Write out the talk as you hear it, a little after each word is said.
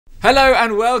Hello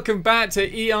and welcome back to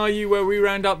ERU, where we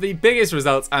round up the biggest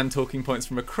results and talking points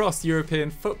from across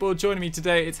European football. Joining me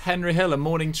today, it's Henry Hill, a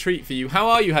morning treat for you. How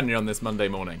are you, Henry, on this Monday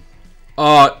morning?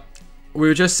 We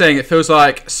were just saying it feels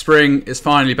like spring is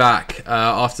finally back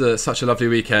after such a lovely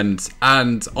weekend,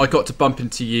 and I got to bump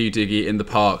into you, Dougie, in the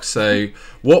park. So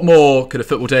what more could a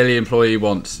Football Daily employee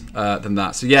want than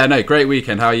that? So yeah, no, great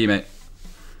weekend. How are you, mate?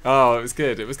 Oh, it was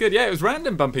good. It was good. Yeah, it was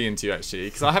random bumping into you, actually,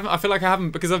 because I feel like I haven't,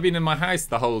 because I've been in my house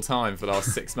the whole time for the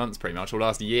last 6 months, pretty much, or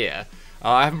last year.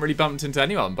 I haven't really bumped into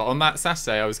anyone. But on that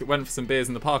Saturday, I went for some beers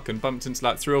in the park and bumped into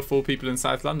like 3 or 4 people in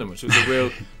South London, which was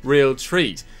a real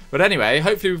treat. But anyway,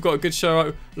 hopefully we've got a good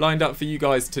show lined up for you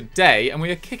guys today, and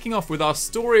we are kicking off with our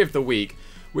story of the week,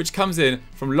 which comes in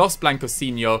from Los Blancos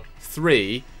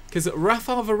 3, because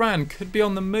Raphael Varane could be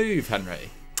on the move,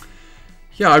 Henry.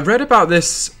 Yeah, I read about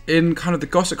this in kind of the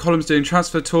gossip columns doing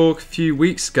Transfer Talk a few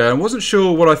weeks ago and wasn't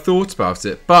sure what I thought about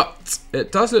it, but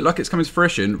it does look like it's coming to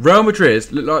fruition. Real Madrid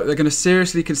look like they're going to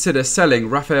seriously consider selling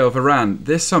Raphael Varane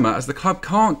this summer, as the club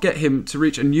can't get him to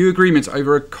reach a new agreement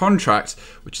over a contract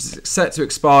which is set to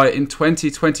expire in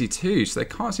 2022, so they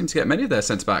can't seem to get many of their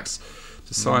centre-backs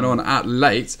to sign on at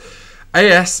late.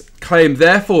 AS claim,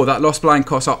 therefore, that Los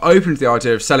Blancos are open to the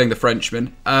idea of selling the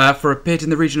Frenchman for a bid in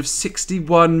the region of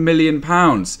 £61 million.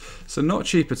 So not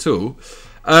cheap at all.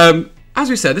 As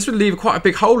we said, this would leave quite a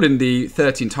big hole in the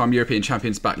 13-time European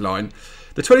champions back line.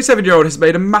 The 27-year-old has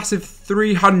made a massive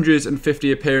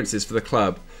 350 appearances for the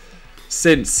club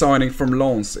since signing from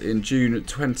Lens in June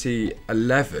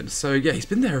 2011. So yeah, he's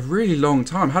been there a really long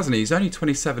time, hasn't he? He's only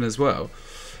 27 as well.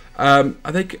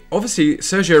 I think, obviously,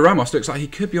 Sergio Ramos looks like he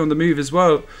could be on the move as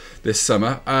well this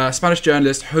summer. Spanish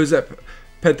journalist Josep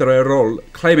Pedrerol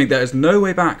claiming there is no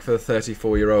way back for the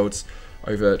 34-year-olds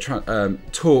over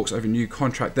talks over a new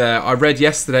contract there. I read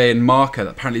yesterday in Marca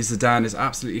that apparently Zidane is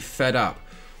absolutely fed up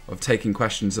of taking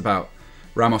questions about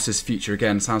Ramos's future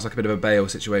again. Sounds like a bit of a Bale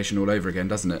situation all over again,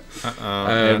 doesn't it?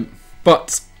 Yeah.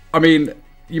 But, I mean,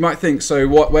 you might think, so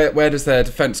where does their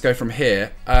defence go from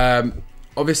here?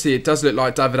 Obviously, it does look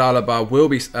like David Alaba will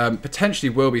be potentially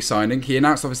will be signing. He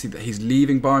announced, obviously, that he's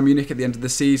leaving Bayern Munich at the end of the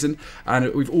season,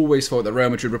 and we've always thought that Real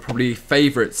Madrid were probably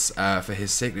favourites for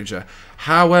his signature.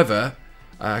 However,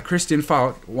 Christian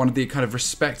Falk, one of the kind of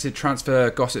respected transfer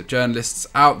gossip journalists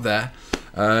out there,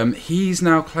 he's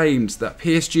now claimed that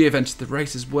PSG have entered the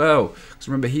race as well. Because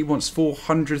remember, he wants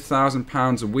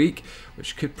 £400,000 a week,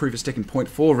 which could prove a sticking point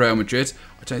for Real Madrid.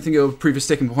 I don't think it will prove a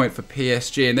sticking point for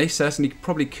PSG, and they certainly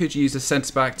probably could use a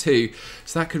centre-back too.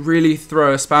 So that could really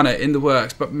throw a spanner in the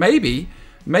works. But maybe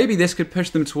this could push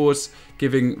them towards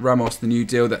giving Ramos the new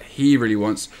deal that he really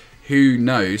wants. Who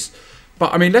knows?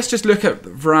 But I mean, let's just look at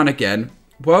Varane again.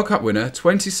 World Cup winner,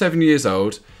 27 years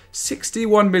old,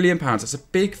 £61 million. That's a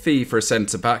big fee for a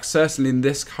centre-back, certainly in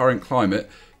this current climate.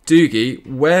 Dougie,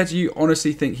 where do you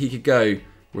honestly think he could go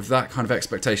with that kind of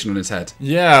expectation on his head?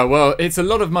 Yeah, well, it's a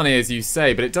lot of money, as you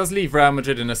say, but it does leave Real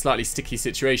Madrid in a slightly sticky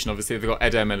situation. Obviously, they've got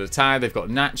Eder Militao, they've got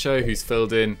Nacho, who's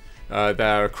filled in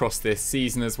there across this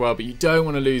season as well, but you don't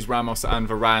want to lose Ramos and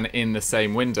Varane in the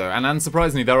same window. And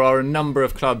unsurprisingly, there are a number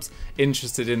of clubs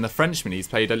interested in the Frenchman. He's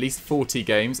played at least 40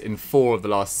 games in 4 of the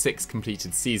last 6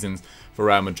 completed seasons for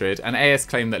Real Madrid, and AS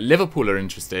claim that Liverpool are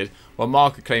interested, while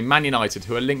Marca claim Man United,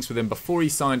 who are linked with him before he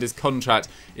signed his contract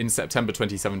in September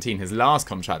 2017, his last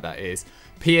contract that is.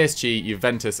 PSG,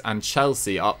 Juventus and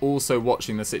Chelsea are also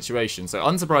watching the situation. So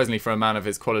unsurprisingly for a man of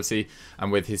his quality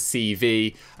and with his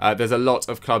CV, there's a lot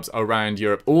of clubs around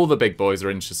Europe. All the big boys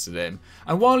are interested in.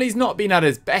 And while he's not been at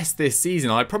his best this season,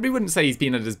 I probably wouldn't say he's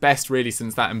been at his best really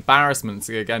since that embarrassment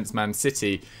against Man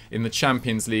City in the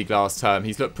Champions League last term.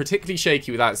 He's looked particularly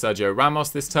shaky without Sergio Ramos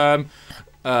this term.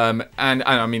 And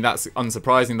I mean, that's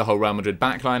unsurprising. The whole Real Madrid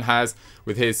backline has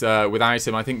without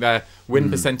him. I think their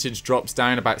win percentage drops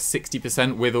down about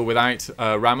 60% with or without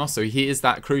Ramos, so he is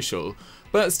that crucial.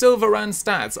 But still, Varane's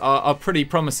stats are pretty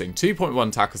promising.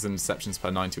 2.1 tackles and interceptions per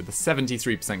 90 with a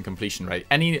 73% completion rate.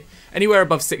 Anywhere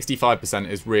above 65%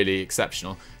 is really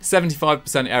exceptional.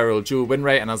 75% aerial dual win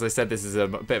rate, and as I said, this is a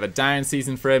bit of a down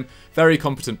season for him. Very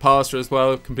competent passer as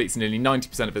well. Completes nearly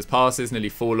 90% of his passes, nearly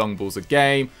 4 long balls a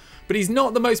game. But he's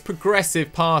not the most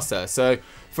progressive passer, so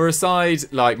for a side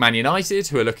like Man United,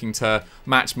 who are looking to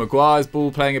match Maguire's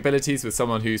ball-playing abilities with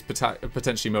someone who's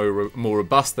potentially more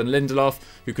robust than Lindelof,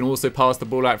 who can also pass the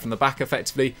ball out from the back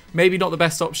effectively, maybe not the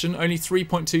best option. Only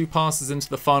 3.2 passes into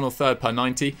the final third per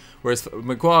 90, whereas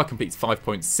Maguire completes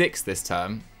 5.6 this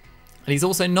term. And he's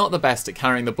also not the best at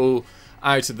carrying the ball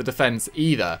out of the defence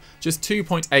either. Just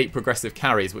 2.8 progressive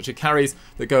carries, which are carries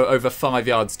that go over 5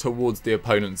 yards towards the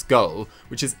opponent's goal,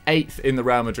 which is 8th in the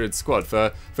Real Madrid squad.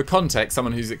 For context,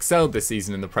 someone who's excelled this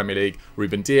season in the Premier League,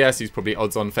 Ruben Dias, who's probably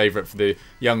odds-on favourite for the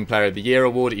Young Player of the Year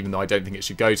award, even though I don't think it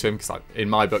should go to him, because in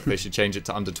my book they should change it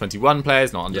to under 21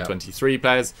 players, not under 23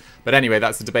 players. But anyway,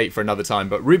 that's a debate for another time.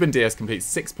 But Ruben Dias completes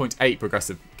 6.8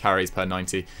 progressive carries per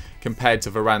 90 compared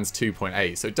to Varane's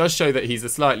 2.8. So it does show that he's a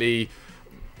slightly...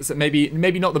 So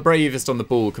maybe not the bravest on the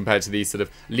ball compared to these sort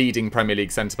of leading Premier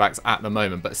League centre-backs at the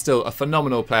moment, but still a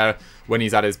phenomenal player when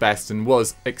he's at his best, and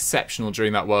was exceptional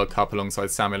during that World Cup alongside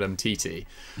Samuel Umtiti.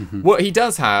 What he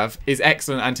does have is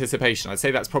excellent anticipation. I'd say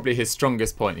that's probably his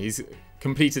strongest point. He's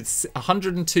completed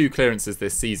 102 clearances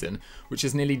this season, which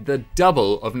is nearly the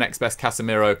double of next best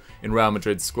Casemiro in Real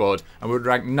Madrid's squad, and would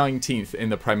rank 19th in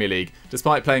the Premier League,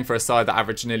 despite playing for a side that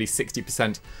averaged nearly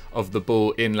 60% of the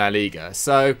ball in La Liga.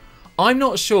 So I'm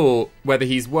not sure whether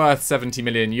he's worth 70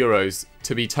 million euros,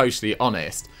 to be totally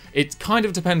honest. It kind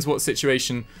of depends what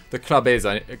situation the club is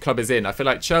in. I feel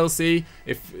like Chelsea,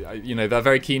 if they're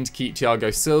very keen to keep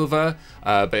Thiago Silva,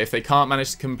 but if they can't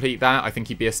manage to complete that, I think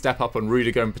he'd be a step up on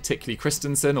Rudiger and particularly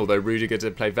Christensen, although Rudiger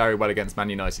did play very well against Man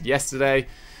United yesterday.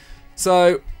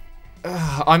 So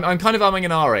I'm kind of umming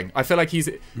and ahhing. I feel like he's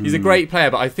a great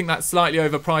player, but I think that's slightly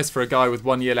overpriced for a guy with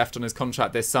 1 year left on his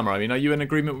contract this summer. I mean, are you in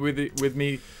agreement with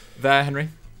me there, Henry?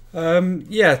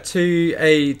 Yeah, to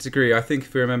a degree. I think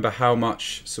if we remember how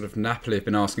much sort of Napoli have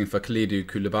been asking for Kalidou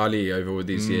Koulibaly over all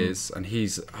these years, and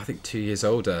he's, I think, 2 years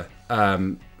older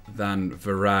than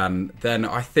Varane, then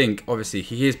I think obviously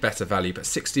he is better value, but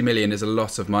 60 million is a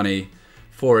lot of money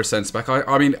for a centre-back.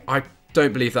 I mean, I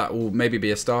don't believe that will maybe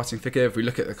be a starting figure. If we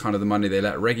look at the kind of the money they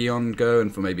let Reguilon go,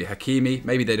 and for maybe Hakimi,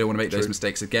 maybe they don't want to make those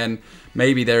mistakes again.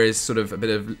 Maybe there is sort of a bit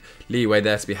of leeway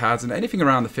there to be had, and anything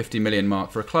around the 50 million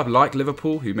mark for a club like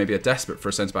Liverpool, who maybe are desperate for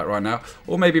a centre-back right now,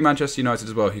 or maybe Manchester United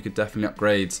as well, who could definitely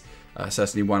upgrade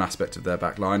certainly one aspect of their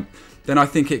back line, then I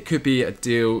think it could be a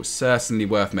deal certainly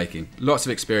worth making. Lots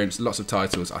of experience, lots of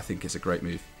titles. I think it's a great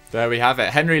move. There we have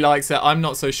it. Henry likes it. I'm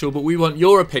not so sure, but we want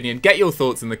your opinion. Get your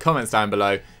thoughts in the comments down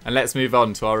below, and let's move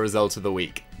on to our result of the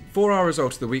week. For our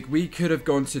result of the week, we could have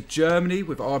gone to Germany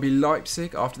with RB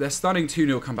Leipzig after their stunning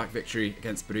 2-0 comeback victory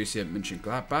against Borussia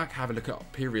Mönchengladbach. Have a look at our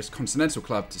previous continental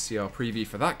club to see our preview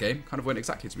for that game. Kind of went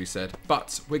exactly as we said.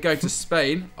 But we're going to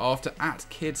Spain after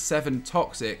 @Kid7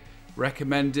 Toxic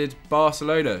recommended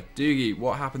Barcelona. Dougie,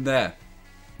 what happened there?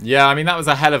 Yeah, I mean, that was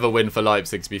a hell of a win for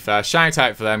Leipzig, to be fair. Shout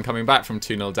out for them, coming back from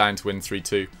 2-0 down to win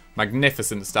 3-2.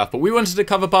 Magnificent stuff. But we wanted to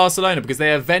cover Barcelona because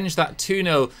they avenged that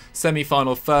 2-0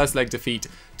 semi-final first leg defeat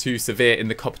to Sevilla in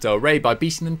the Copa del Rey by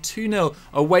beating them 2-0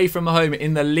 away from home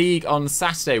in the league on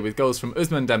Saturday with goals from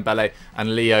Ousmane Dembele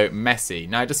and Leo Messi.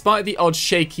 Now, despite the odd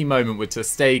shaky moment with ter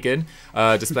Stegen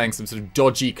displaying some sort of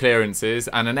dodgy clearances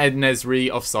and an En-Nesyri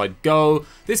offside goal,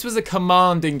 this was a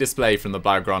commanding display from the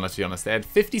Blaugrana, to be honest. They had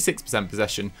 56%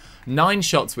 possession, 9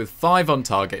 shots with 5 on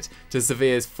target to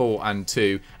Sevilla's 4 and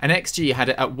 2, and XG had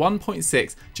it at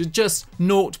 1.6 to just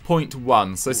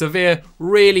 0.1, so Sevilla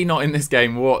really not in this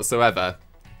game whatsoever.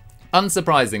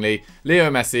 Unsurprisingly, Leo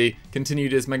Messi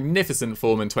continued his magnificent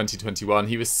form in 2021.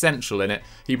 He was central in it.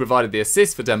 He provided the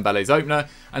assist for Dembele's opener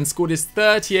and scored his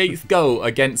 38th goal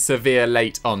against Sevilla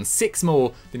late on, 6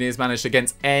 more than he has managed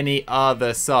against any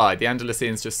other side. The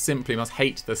Andalusians just simply must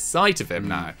hate the sight of him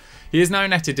now. He is now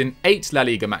netted in 8 La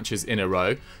Liga matches in a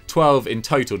row, 12 in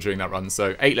total during that run,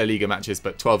 so 8 La Liga matches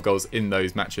but 12 goals in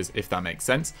those matches, if that makes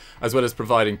sense, as well as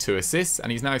providing 2 assists,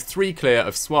 and he's now 3 clear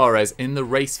of Suarez in the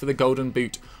race for the Golden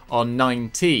Boot on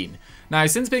 19. Now,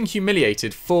 since being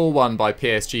humiliated 4-1 by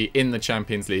PSG in the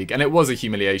Champions League, and it was a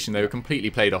humiliation, they were completely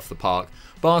played off the park,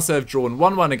 Barca have drawn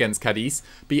 1-1 against Cadiz,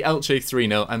 beat Elche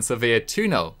 3-0 and Sevilla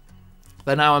 2-0.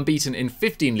 They're now unbeaten in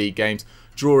 15 league games,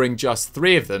 drawing just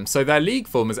 3 of them, so their league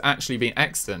form has actually been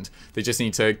excellent. They just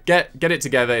need to get it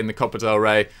together in the Copa del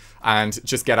Rey and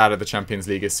just get out of the Champions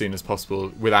League as soon as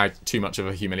possible without too much of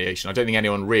a humiliation. I don't think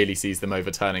anyone really sees them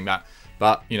overturning that,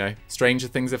 but, you know, stranger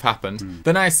things have happened.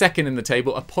 They're now second in the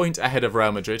table, a point ahead of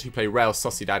Real Madrid, who play Real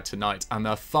Sociedad tonight, and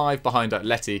they're 5 behind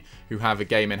Atleti, who have a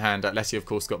game in hand. Atleti, of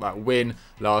course, got that win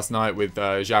last night with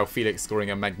João Felix scoring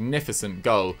a magnificent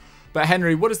goal. But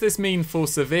Henry, what does this mean for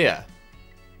Sevilla?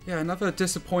 Yeah, another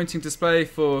disappointing display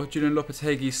for Julian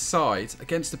Lopetegui's side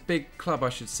against a big club, I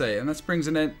should say. And that brings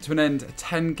to an end a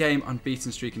 10-game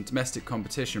unbeaten streak in domestic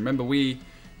competition. Remember, we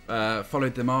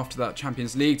followed them after that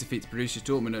Champions League defeat to Borussia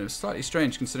Dortmund, and it was slightly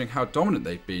strange considering how dominant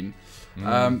they've been.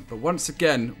 But once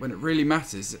again, when it really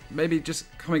matters, maybe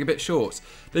just coming a bit short.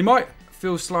 They might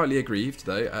feel slightly aggrieved,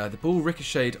 though. The ball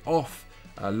ricocheted off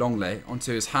Longley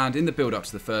onto his hand in the build-up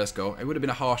to the first goal. It would have been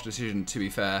a harsh decision, to be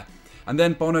fair. And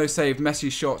then Bono saved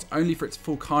Messi's shot, only for it to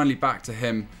fall kindly back to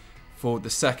him for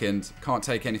the second. Can't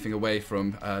take anything away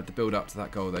from the build-up to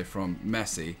that goal, though, from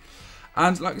Messi.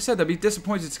 And like I said, they'd be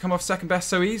disappointed to come off second best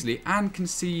so easily and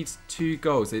concede 2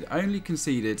 goals. They'd only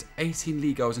conceded 18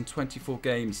 league goals in 24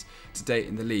 games to date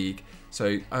in the league.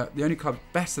 So the only club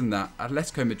better than that,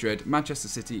 Atletico Madrid, Manchester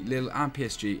City, Lille and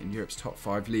PSG in Europe's top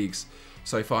 5 leagues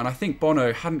so far. And I think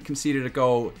Bono hadn't conceded a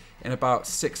goal in about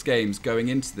 6 games going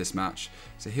into this match.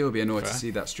 So he'll be annoyed to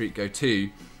see that streak go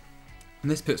too.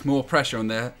 And this puts more pressure on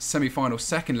their semi-final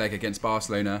second leg against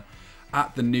Barcelona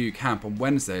at the new camp on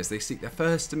Wednesday as they seek their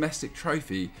first domestic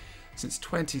trophy since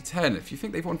 2010. If you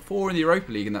think they've won 4 in the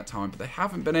Europa League in that time, but they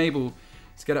haven't been able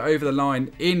to get it over the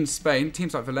line in Spain.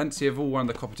 Teams like Valencia have all won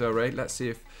the Copa del Rey. Let's see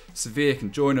if Sevilla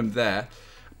can join them there.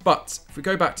 But if we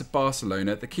go back to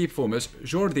Barcelona, the key performers,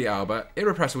 Jordi Alba,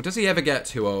 irrepressible. Does he ever get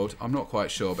too old? I'm not quite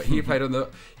sure, but he played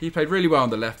really well on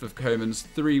the left of Koeman's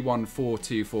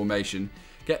 3-1-4-2 formation.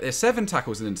 Get there, 7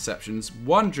 tackles and interceptions,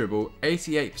 1 dribble,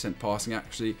 88% passing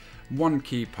actually, 1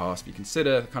 key pass. If you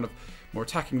consider the kind of more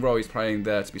attacking role he's playing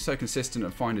there, to be so consistent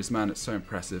and find his man, it's so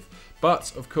impressive.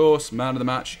 But, of course, man of the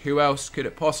match, who else could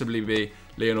it possibly be?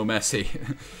 Lionel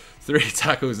Messi. 3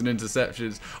 tackles and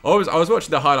interceptions. I was watching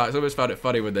the highlights. I always found it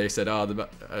funny when they said, the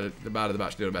man of the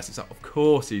match, Lionel Messi. It's like, of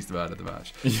course he's the man of the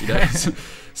match. You know,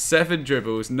 7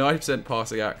 dribbles, 90%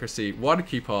 passing accuracy, 1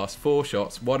 key pass, 4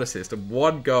 shots, 1 assist, and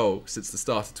 1 goal since the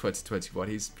start of 2021.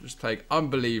 He's just playing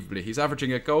unbelievably. He's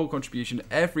averaging a goal contribution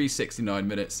every 69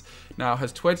 minutes. Now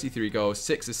has 23 goals,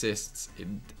 6 assists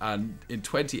in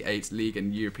 28 league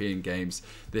and European games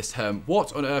this term.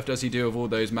 What on earth does he do with all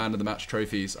those man of the match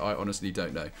trophies? I honestly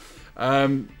don't know.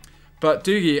 But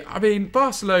Dougie, I mean,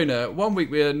 Barcelona, one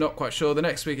week we're not quite sure. The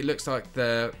next week it looks like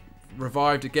they're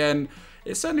revived again.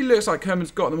 It certainly looks like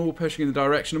Koeman's got them all pushing in the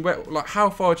direction. How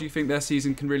far do you think their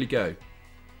season can really go?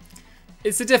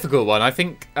 It's a difficult one. I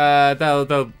think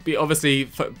they'll be obviously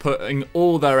putting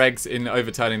all their eggs in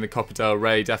overturning the Copa del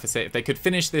Rey deficit. If they could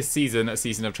finish this season a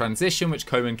season of transition, which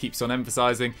Koeman keeps on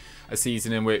emphasising, a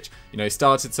season in which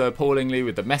started so appallingly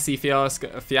with the Messi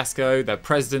fiasco, their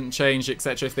president changed,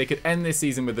 etc. If they could end this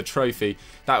season with a trophy,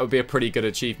 that would be a pretty good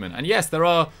achievement. And yes, there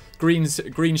are green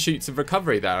shoots of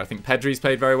recovery there. I think Pedri's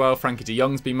played very well. Frankie de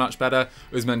Jong's been much better.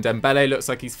 Ousmane Dembele looks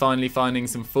like he's finally finding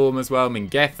some form as well.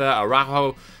 Mingueza,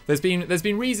 Araujo. There's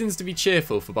been reasons to be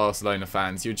cheerful for Barcelona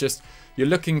fans. You're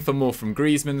looking for more from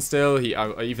Griezmann still.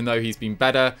 Even though he's been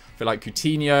better, I feel like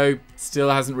Coutinho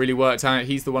still hasn't really worked out.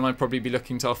 He's the one I'd probably be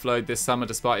looking to offload this summer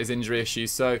despite his injury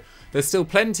issues. So there's still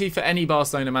plenty for any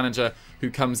Barcelona manager who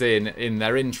comes in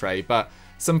their in-tray. But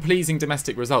some pleasing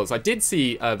domestic results. I did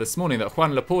see this morning that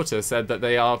Juan Laporta said that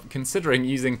they are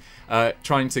considering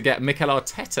trying to get Mikel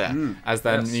Arteta as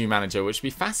their new manager, which would be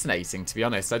fascinating, to be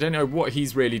honest. I don't know what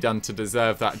he's really done to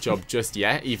deserve that job just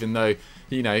yet, even though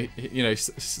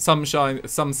some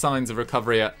signs of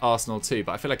recovery at Arsenal too.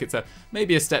 But I feel like it's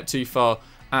maybe a step too far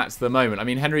at the moment. I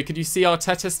mean, Henry, could you see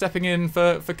Arteta stepping in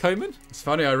for Koeman? It's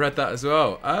funny, I read that as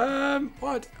well.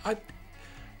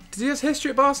 Did he have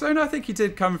history at Barcelona? I think he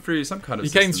did come through some kind of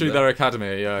system. He came through their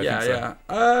academy, I think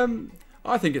so.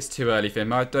 I think it's too early for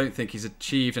him. I don't think he's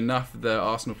achieved enough of the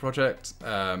Arsenal project.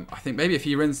 I think maybe if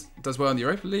he does well in the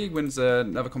Europa League, wins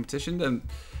another competition, then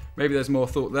maybe there's more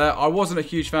thought there. I wasn't a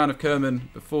huge fan of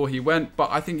Koeman before he went, but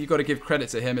I think you've got to give credit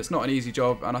to him. It's not an easy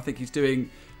job, and I think he's doing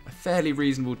a fairly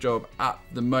reasonable job at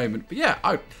the moment. But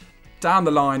yeah, down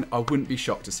the line, I wouldn't be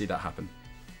shocked to see that happen.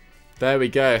 There we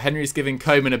go. Henry's giving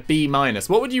Koeman a B-.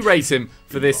 What would you rate him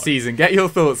for this season? Get your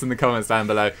thoughts in the comments down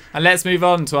below. And let's move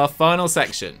on to our final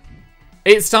section.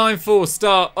 It's time for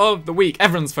Star of the Week,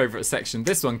 everyone's favourite section.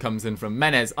 This one comes in from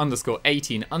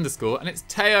Menez_18_ and it's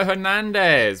Theo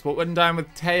Hernandez. What went down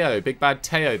with Theo? Big bad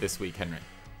Theo this week, Henry.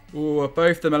 Ooh,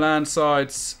 both the Milan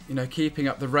sides, keeping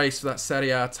up the race for that Serie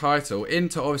A title.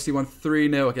 Inter obviously won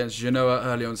 3-0 against Genoa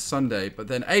early on Sunday, but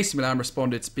then AC Milan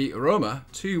responded to beat Roma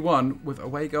 2-1 with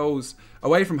away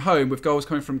from home, with goals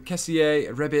coming from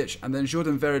Kessié, Rebic, and then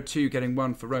Jordan Veretout getting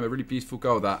one for Roma. Really beautiful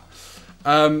goal, that.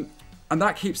 And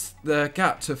that keeps the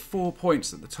gap to 4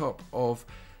 points at the top of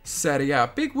Serie A.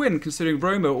 Big win considering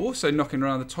Roma also knocking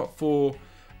around the top 4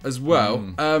 as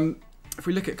well. If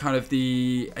we look at kind of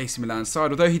the AC Milan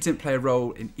side, although he didn't play a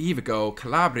role in either goal,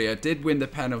 Calabria did win the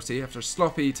penalty after a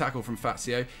sloppy tackle from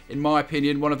Fazio. In my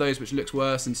opinion, one of those which looks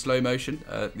worse in slow motion,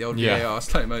 the old VAR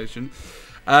slow motion.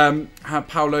 Had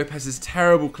Pau Lopez's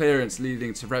terrible clearance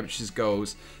leading to Rebic's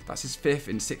goals. That's his 5th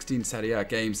in 16 Serie A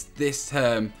games this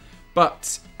term.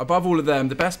 But above all of them,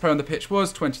 the best player on the pitch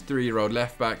was 23-year-old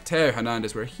left-back Theo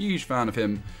Hernandez. We're a huge fan of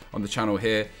him on the channel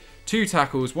here. 2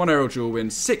 tackles, 1 aerial duel win,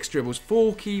 6 dribbles,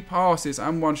 4 key passes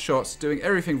and 1 shot, doing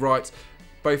everything right,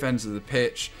 both ends of the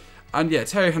pitch. And yeah,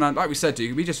 Theo Hernandez, like we said,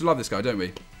 dude, we just love this guy, don't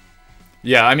we?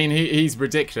 Yeah, I mean, he's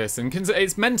ridiculous. And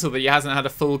it's mental that he hasn't had a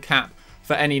full cap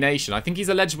for any nation. I think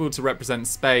he's eligible to represent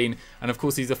Spain, and of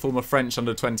course he's a former French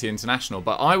under-20 international,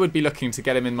 but I would be looking to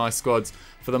get him in my squads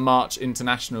for the March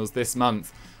internationals this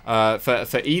month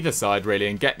for either side really,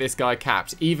 and get this guy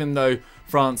capped, even though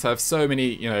France have so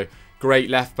many, you know,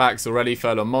 great left backs already.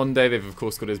 Ferland Monde, they've of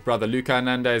course got his brother Luca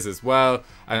Hernandez as well,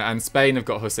 and Spain have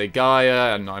got Jose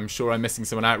Gaya, and I'm sure I'm missing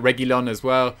someone out, Reguilon as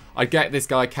well. I'd get this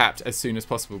guy capped as soon as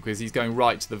possible because he's going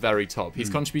right to the very top.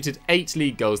 He's contributed 8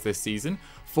 league goals this season,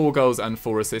 4 goals and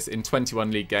 4 assists in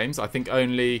 21 league games. I think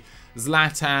only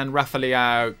Zlatan,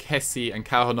 Rafael, Kessie and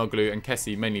Calhanoglu, and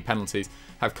Kessie mainly penalties,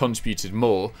 have contributed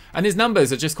more. And his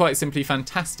numbers are just quite simply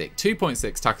fantastic.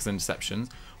 2.6 tackles and interceptions,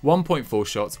 1.4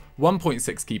 shots,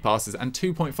 1.6 key passes and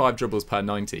 2.5 dribbles per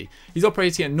 90. He's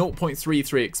operating at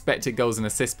 0.33 expected goals and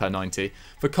assists per 90.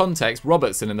 For context,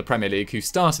 Robertson in the Premier League, who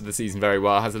started the season very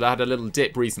well, has had a little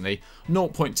dip recently,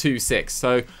 0.26.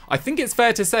 So I think it's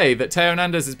fair to say that Theo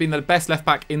Hernandez has been the best left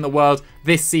back in the world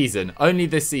this season, only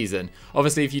this season.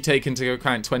 Obviously, if you take into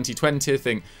account 2020, I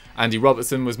think Andy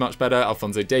Robertson was much better,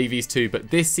 Alphonso Davies too, but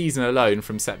this season alone,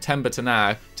 from September to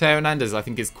now, Theo Hernandez I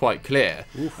think is quite clear.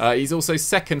 He's also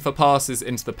second for passes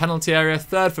into the penalty area,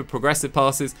 third for progressive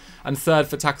passes, and third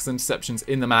for tackles and interceptions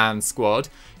in the Milan squad.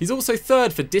 He's also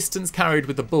third for distance carried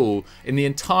with the ball in the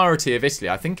entirety of Italy.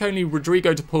 I think only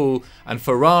Rodrigo de Paul and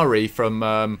Ferrari from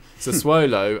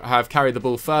Sassuolo have carried the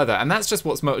ball further, and that's just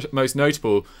what's most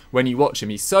notable when you watch him.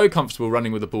 He's so comfortable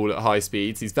running with the ball at high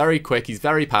speeds, he's very quick, he's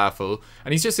very powerful,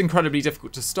 and he's just incredibly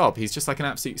difficult to stop. He's just like an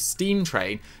absolute steam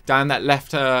train down that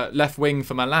left wing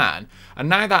for Milan. And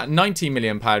now that £90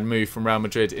 million move from Real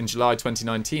Madrid in July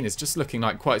 2019 is just looking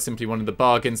like quite simply one of the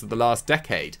bargains of the last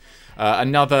decade.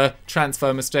 Another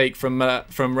transfer mistake from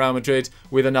Real Madrid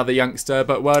with another youngster,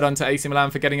 but well done to AC Milan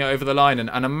for getting it over the line,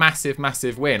 and a massive,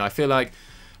 massive win. I feel like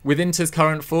with Inter's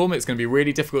current form, it's going to be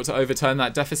really difficult to overturn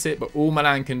that deficit, but all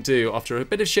Milan can do after a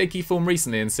bit of shaky form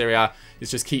recently in Serie A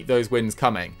is just keep those wins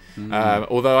coming.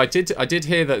 Although I did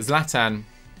hear that Zlatan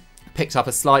picked up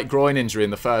a slight groin injury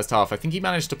in the first half. I think he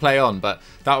managed to play on, but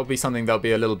that would be something they'll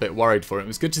be a little bit worried for. It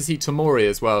was good to see Tomori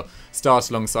as well start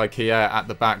alongside Kier at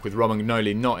the back, with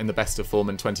Romagnoli not in the best of form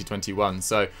in 2021.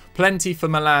 So plenty for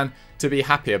Milan to be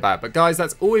happy about. But guys,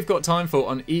 that's all we've got time for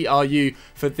on ERU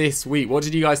for this week. What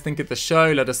did you guys think of the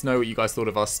show? Let us know what you guys thought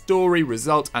of our story,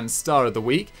 result and star of the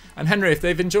week. And Henry, if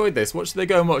they've enjoyed this, what should they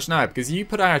go and watch now? Because you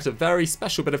put out a very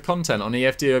special bit of content on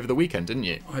EFD over the weekend, didn't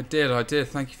you? I did.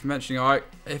 Thank you for mentioning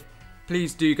it.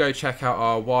 Please do go check out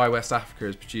our Why West Africa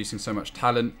is producing so much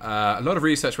talent. A lot of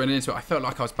research went into it. I felt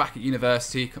like I was back at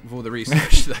university with all the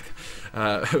research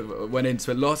that went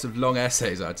into it. Lots of long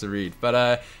essays I had to read.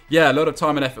 But yeah, a lot of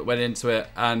time and effort went into it,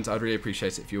 and I'd really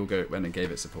appreciate it if you all went and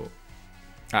gave it support.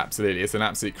 Absolutely. It's an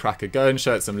absolute cracker. Go and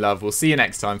show it some love. We'll see you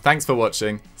next time. Thanks for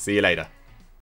watching. See you later.